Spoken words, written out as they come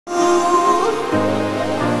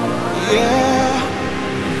yeah.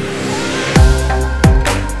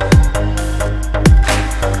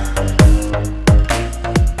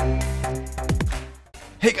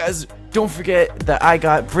 Hey guys, don't forget that I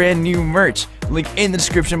got brand new merch. Link in the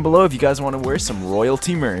description below if you guys want to wear some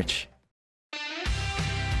royalty merch.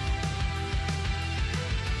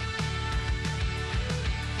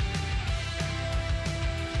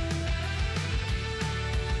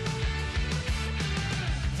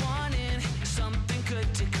 Wanting something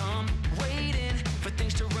good to come, waiting for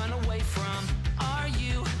things to run away from. Are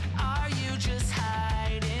you just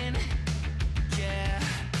hiding? Yeah,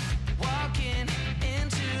 walking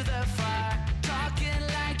into the fire, talking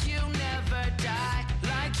like you never die,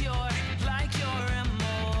 like you're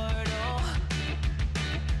immortal.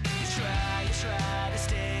 You try to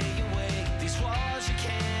stay awake, these walls you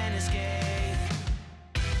can't escape.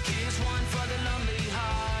 Here's one for the lonely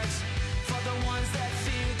hearts, for the ones that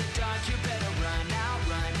fear the dark. You better run out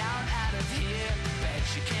of here. Bet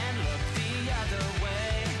you can't look the other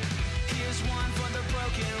way. Here's one for the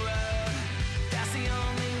broken road, that's the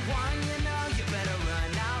only one you know. You better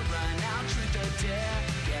run out, truth or dare.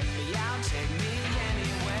 Get me out, take me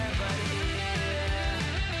anywhere but here.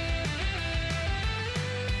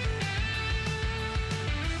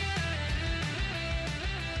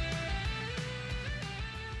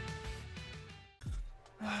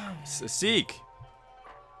 Seek.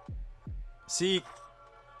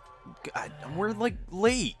 God, we're like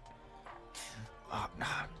late.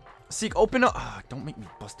 Seek, open up. Don't make me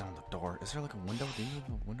bust down the door. Is there like a window? Do you have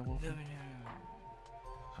a window open?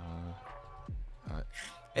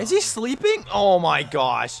 Is he sleeping? Oh my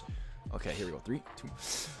gosh. Okay, here we go. 3, 2.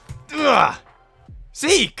 Ugh!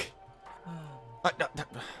 Seek. What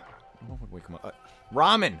would wake him up?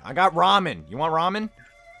 Ramen. I got ramen. You want ramen?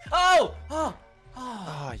 Oh,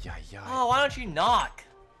 Yeah. oh, why don't you knock?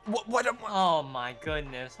 What? Oh my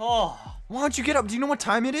goodness. Oh, Why don't you get up? Do you know what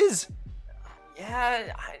time it is?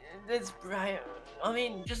 yeah, it's right. I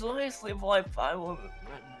mean, just let me sleep for like 5 more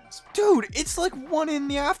minutes. Dude, it's like 1 in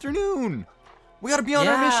the afternoon. We gotta be on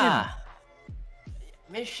our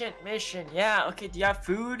Mission. Yeah. Okay. Do you have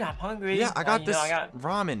food? I'm hungry. mission. Yeah, I got you this know, I got...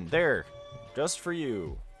 ramen there, just for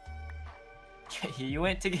you. You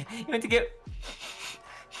went to get.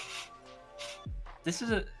 This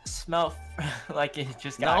doesn't smell like it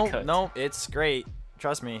just got cooked. No, it's great.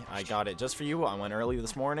 Trust me, I got it just for you. I went early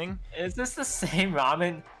this morning. Is this the same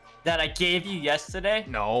ramen that I gave you yesterday?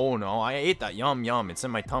 No, I ate that. Yum. It's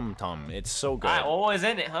in my tum-tum. It's so good. Alright, what was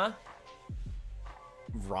in it, huh?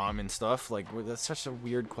 Ramen stuff. Like, that's such a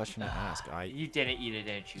weird question to ask. You didn't eat it,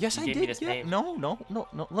 didn't you? Yes, You I gave did. Me this Yeah. name. No.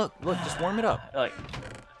 Look. Just warm it up. Look,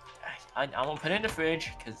 I'm gonna put it in the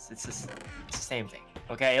fridge because it's the same thing.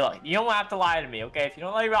 Okay, look, you don't have to lie to me. Okay, if you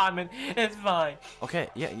don't like ramen, it's fine. Okay.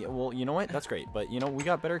 Yeah. Well, you know what? That's great. But you know, we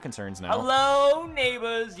got better concerns now. Hello,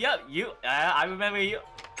 neighbors. Yep, you. I remember you.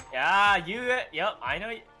 Yeah, you. Yep, I know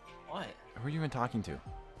you. What? Who are you even talking to?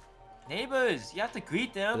 Neighbors, you have to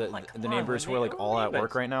greet them. The neighbors who are like all at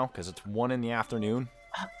work right now because it's 1 in the afternoon.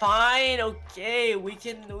 Fine, okay, we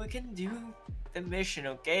can do the mission,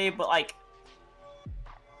 okay? But like,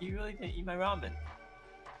 you really didn't eat my ramen.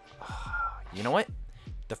 You know what?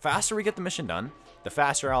 The faster we get the mission done, the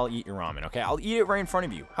faster I'll eat your ramen. Okay, I'll eat it right in front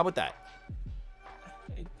of you. How about that?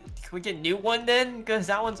 Can we get a new one then? Because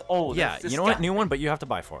that one's old. Yeah, you know what? New one, but you have to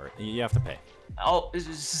buy for it. You have to pay. Oh,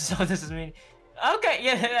 so this is mean. Okay,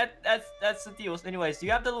 yeah, that's the deal. Anyways, do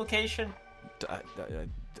you have the location? I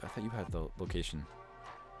thought you had the location.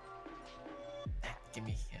 Give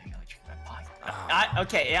me. Yeah, check my pocket.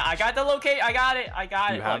 Okay, yeah, I got the location. I got it.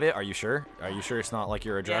 You have it? Are you sure? Are you sure it's not like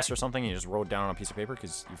your address or something? You just wrote it down on a piece of paper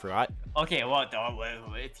because you forgot? Okay, well,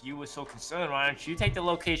 if you were so concerned, why don't you take the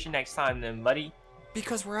location next time then, buddy?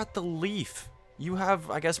 Because we're at the Leaf. You have,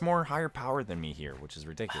 I guess, more higher power than me here, which is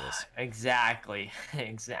ridiculous. Exactly.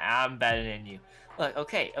 I'm better than you. Look,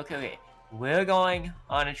 okay. We're going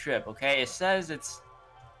on a trip, okay? It says it's...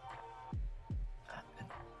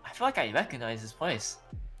 I feel like I recognize this place.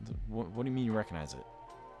 What do you mean you recognize it?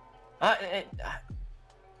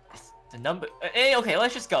 It's the number... okay,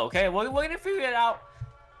 let's just go, okay? We're gonna figure it out.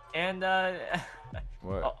 And,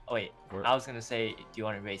 What? Oh, wait. I was gonna say, do you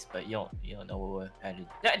want to race? But you don't know where we're headed.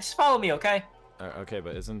 Yeah, just follow me, okay? Okay,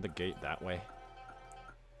 but isn't the gate that way?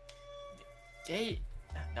 Gate?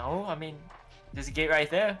 No, I mean, there's a gate right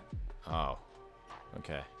there. Oh.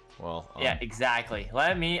 Okay. Well. Yeah, exactly.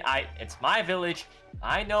 It's my village.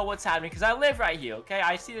 I know what's happening because I live right here. Okay,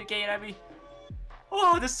 I see the gate every.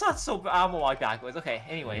 Oh, the sun's so. I'm gonna walk backwards. Okay.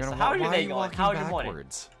 Anyway, so how are your day going? How's your morning?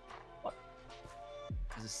 What?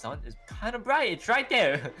 Because the sun is kind of bright. It's right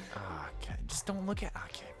there. Okay. Just don't look at.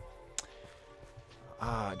 Okay.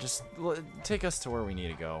 Just take us to where we need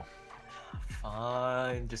to go.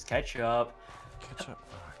 Fine, just catch up. Catch up.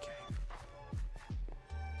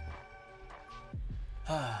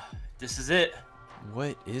 Okay. This is it.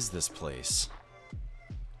 What is this place?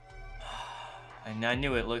 I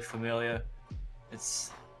knew it looked familiar.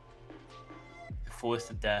 It's the Forest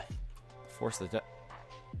of Death. Forest of Death?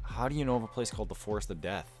 How do you know of a place called the Forest of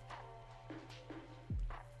Death?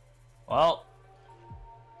 Well,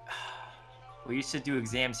 we used to do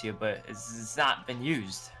exams here, but it's not been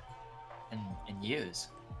used in years.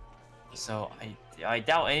 So I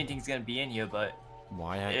doubt anything's gonna be in here, but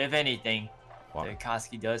Why? if anything, Why? the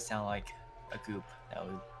Koski does sound like a goop that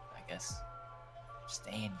would, I guess,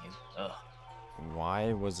 stay in you. Ugh.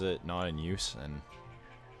 Why was it not in use? And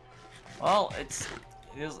Well,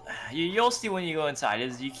 you'll see when you go inside.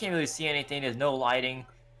 You can't really see anything. There's no lighting.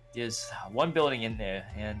 There's one building in there,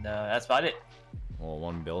 and that's about it. well,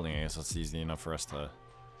 one building. I guess that's easy enough for us to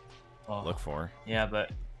Oh, look for. Yeah,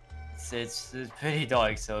 but it's pretty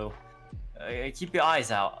dark, so keep your eyes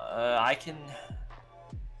out. I can.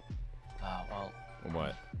 Well.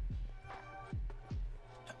 What?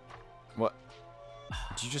 What?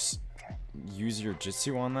 Did you just use your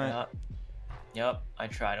jutsu on that? Yep, I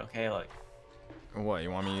tried. Okay, look. What?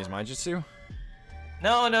 You want me to use my jutsu?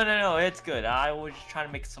 No, it's good. I was just trying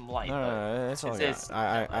to make some light. No, it's all good.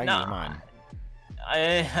 I no. use mine.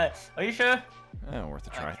 Are you sure? Worth a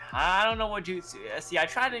try. I don't know what jutsu. See, I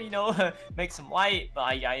tried to, make some light,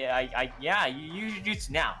 but yeah, you use your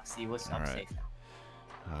jutsu now. See, I'm Alright. safe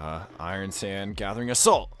now. Iron Sand Gathering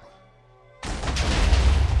Assault.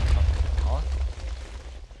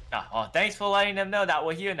 Oh, thanks for letting them know that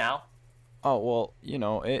we're here now. Oh, well,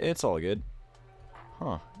 it's all good.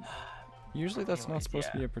 Huh. Usually that's not Anyways,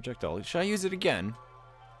 supposed to yeah. be a projectile. Should I use it again?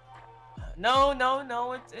 No,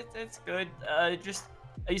 it's good. Just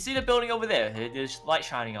you see the building over there? There's light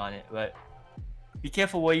shining on it, but be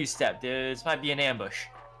careful where you step. This might be an ambush.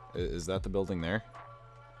 Is that the building there?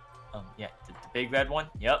 Yeah, the big red one.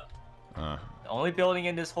 Yep. The only building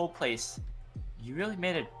in this whole place. You really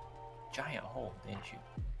made a giant hole, didn't you?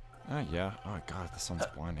 Yeah. Oh god, the sun's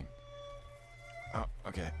blinding. Oh,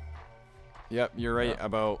 okay. Yep, you're right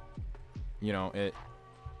about, it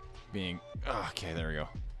being. Okay, there we go.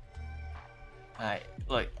 Alright,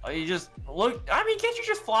 look. You just look. I mean, can't you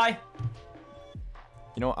just fly?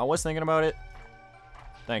 I was thinking about it.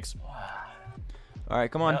 Thanks. All right,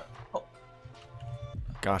 come on. Yep. Oh,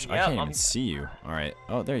 Gosh, I Yep, can't even see you. All right.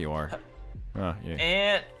 Oh, there you are. Oh, yeah.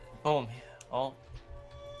 and boom. Well,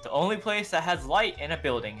 the only place that has light in a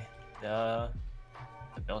building. The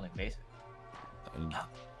building, basically.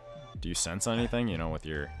 Do you sense anything, with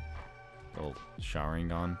your little showering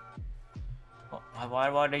gun? Well, why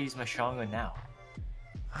would I use my shotgun now?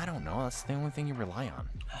 I don't know. That's the only thing you rely on.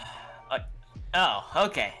 Oh,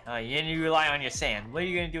 okay. You rely on your sand. What are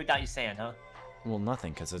you gonna do without your sand, huh? Well,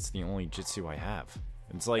 nothing, because it's the only jutsu I have.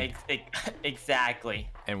 It's like... Exactly.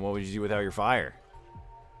 And what would you do without your fire?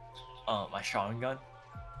 My shotgun gun?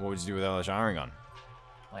 What would you do without a showering gun?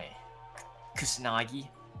 Wait. Kusanagi?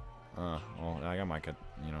 Well, I got my,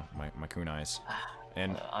 my kunais.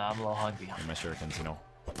 And, I'm a little hungry. and my shurikens,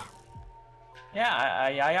 Yeah,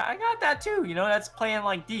 I got that too. That's plan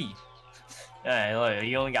like D. Look,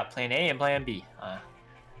 you only got plan A and plan B.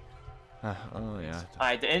 Oh, yeah.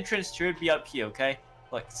 Alright, the entrance should be up here, okay?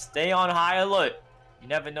 Look, stay on high alert. You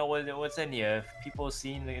never know what's in here. If people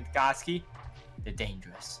seen the Koski, they're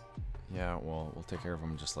dangerous. Yeah, well, we'll take care of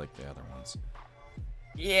them just like the other ones.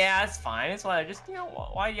 Yeah, that's fine. That's why I just,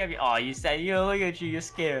 why do you have your... Oh, you said, look at you. You're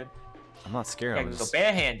scared. I'm not scared. Okay, I'm go just...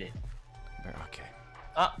 barehanded. Okay.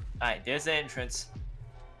 Oh, alright, there's the entrance.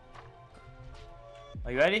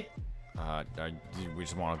 Are you ready? We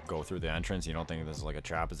just want to go through the entrance. You don't think this is like a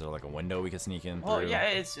trap? Is there like a window we could sneak in Well, through? yeah,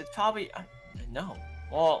 it's probably... no.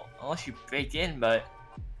 Well, unless you break in, but...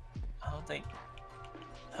 I don't think...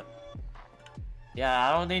 Yeah,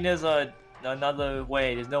 I don't think there's another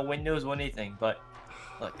way. There's no windows or anything, but...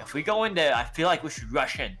 Look, if we go in there, I feel like we should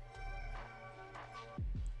rush in.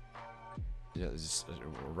 Yeah, just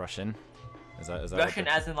rush in. Is that Rush in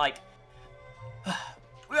as in like...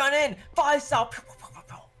 Run in! Fire stop!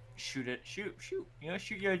 Shoot it. Shoot.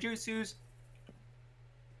 Shoot your jutsus.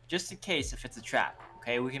 Just in case if it's a trap.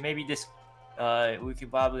 Okay, we can maybe just... we can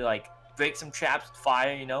probably like break some traps with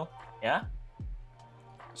fire, Yeah?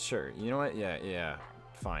 Sure. You know what? Yeah.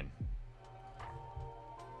 Fine.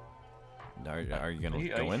 Are you gonna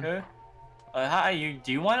go in? Sure? Hi,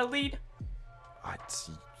 do you want to lead?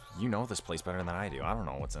 You know this place better than I do. I don't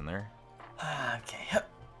know what's in there. Okay.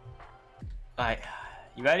 Alright.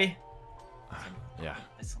 You ready? Yeah.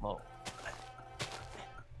 It's low.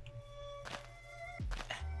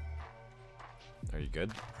 Are you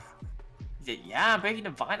good? Yeah, I'm breaking the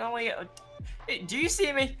vine. Hey, do you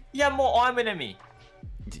see me? You have more armor than me.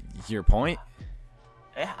 Your point?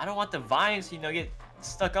 Yeah, I don't want the vines, get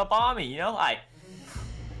stuck up on me, Alright.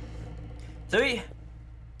 3,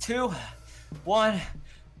 2, 1,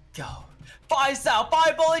 go. Fire style,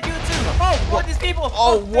 fireball at you too! Oh, what these people?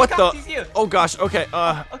 Oh, what the? Here. Oh gosh, okay,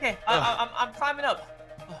 Okay, I'm climbing up.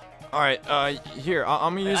 Alright, here,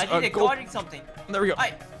 I'm gonna use I need guarding something. There we go.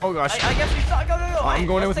 Oh gosh. I guess we start. Go. I'm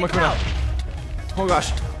going in with my kunai. Oh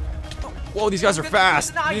gosh. Whoa, these guys are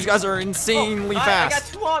fast. These guys are insanely fast. I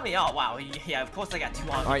got 2 on me. Oh wow, yeah, of course I got 2 on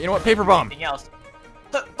me. Alright, you know what? Paper bomb. Anything else?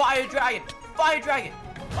 Fire dragon. Fire dragon.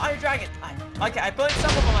 Fire dragon. Okay, I burned some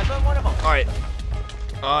of them. I burned one of them. Alright.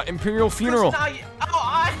 Imperial funeral. Oh,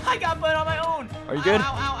 I got burned on my own. Are you good?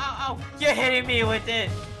 Ow. You're hitting me with it.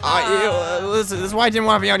 This is why I didn't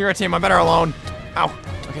want to be on your team. I'm better alone. Ow.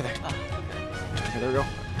 Okay, there. Okay, there we go.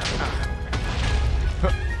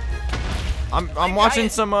 I'm watching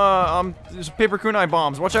some paper kunai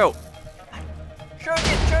bombs. Watch out.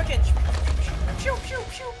 Shuriken.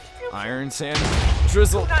 Iron sand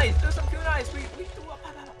drizzle. Kunais. There's some kunais. We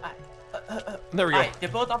There we go. They're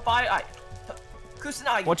both on fire.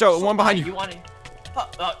 Kusanagi. Watch out, one behind you. You want it?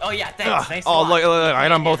 Oh yeah, thanks. Thanks oh, a lot. look,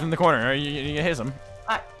 right on both in the corner. You hit them.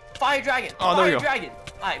 Alright, fire dragon. Oh, there we go. Fire dragon.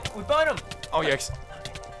 Alright, we burn him. Oh, yikes.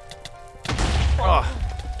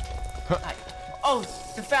 Oh,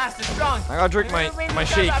 they're fast, they're strong. I gotta drink my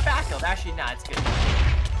shake. Actually, nah, it's good.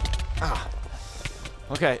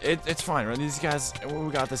 Okay, it's fine, right? These guys,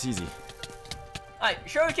 we got this easy. Alright,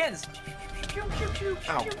 shurikens.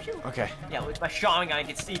 Ow. Okay. Yeah, with my Sharingan, I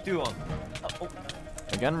can see through them.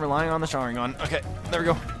 Again, relying on the Sharingan. Okay, there we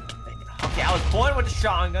go. Okay, I was born with the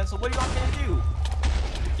Sharingan, so what do you want me to do?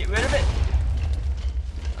 Get rid of it?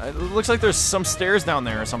 It looks like there's some stairs down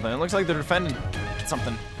there or something. It looks like they're defending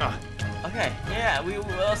something. Okay, yeah, we'll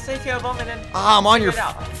take care of them and then. I'm on your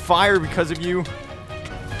fire because of you.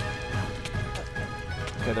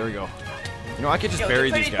 Okay, there we go. You know, I could just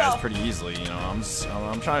bury these guys pretty easily. You know,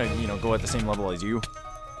 I'm trying to go at the same level as you.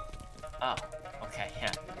 Oh, okay,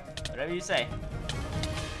 yeah. Whatever you say.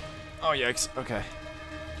 Oh yikes. Okay.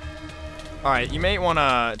 All right, you may want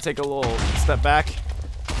to take a little step back.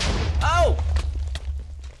 Oh!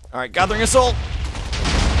 All right, gathering assault.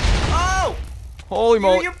 Oh! Holy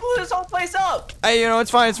moly! You blew this whole place up. Hey,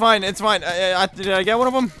 it's fine. Did I get one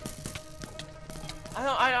of them?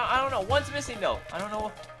 I don't know. One's missing though. I don't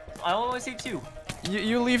know. I only see 2.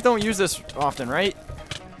 You don't use this often, right?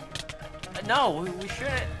 No, we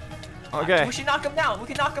shouldn't. Okay. We should knock him down. We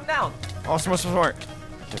can knock him down. Oh, smart.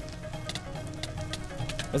 Okay.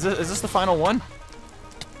 Is this the final one?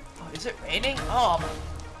 Oh, is it raining? Oh.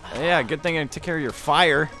 Yeah, good thing I took care of your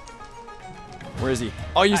fire. Where is he?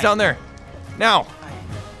 Oh, he's down there. Now.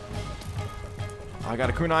 I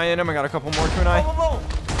got a kunai in him. I got a couple more kunai. Boom.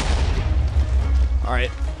 All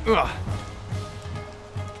right. Ugh.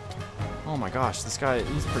 Oh my gosh, this guy,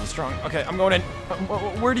 he's pretty strong. Okay, I'm going in.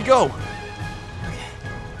 Where'd he go? Okay.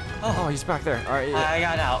 Oh, he's back there. All right. Yeah. I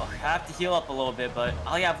got out. I have to heal up a little bit, but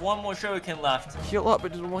I have one more shuriken left. Heal up,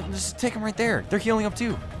 but just take him right there. They're healing up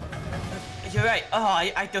too. You're right. Oh,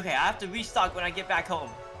 okay. I have to restock when I get back home.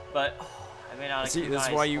 But I ran out of See, this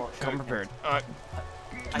is why you come prepared.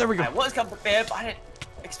 There we go. I was come prepared, but I didn't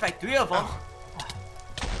expect 3 of them.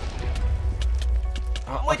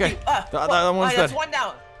 Okay. That one's dead. That's 1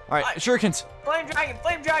 down. All right, shurikens. Flame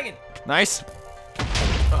dragon. Nice.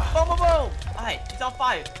 Boom. Alright, he's on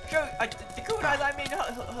fire. Sure, the kunais, I mean.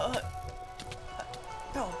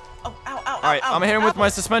 No. Oh, ow. Alright, I'm gonna hit him with my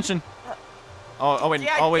suspension. Oh wait.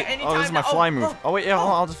 Yeah, Oh, this is my fly move. Oh wait, yeah,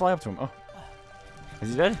 I'll just fly up to him. Oh. Is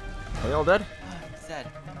he dead? Are they all dead? He's dead.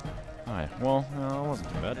 Alright, well, it wasn't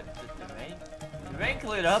too bad. The rain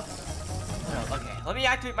cleared up. Oh, okay, let me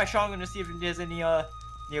activate my Sharingan to see if there's any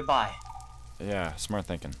nearby. Yeah, smart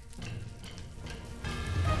thinking.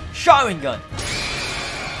 Sharingan!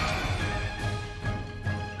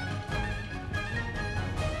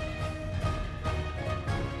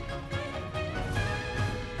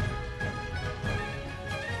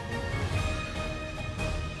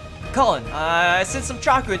 Colin, I sent some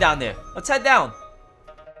chakra down there. Let's head down.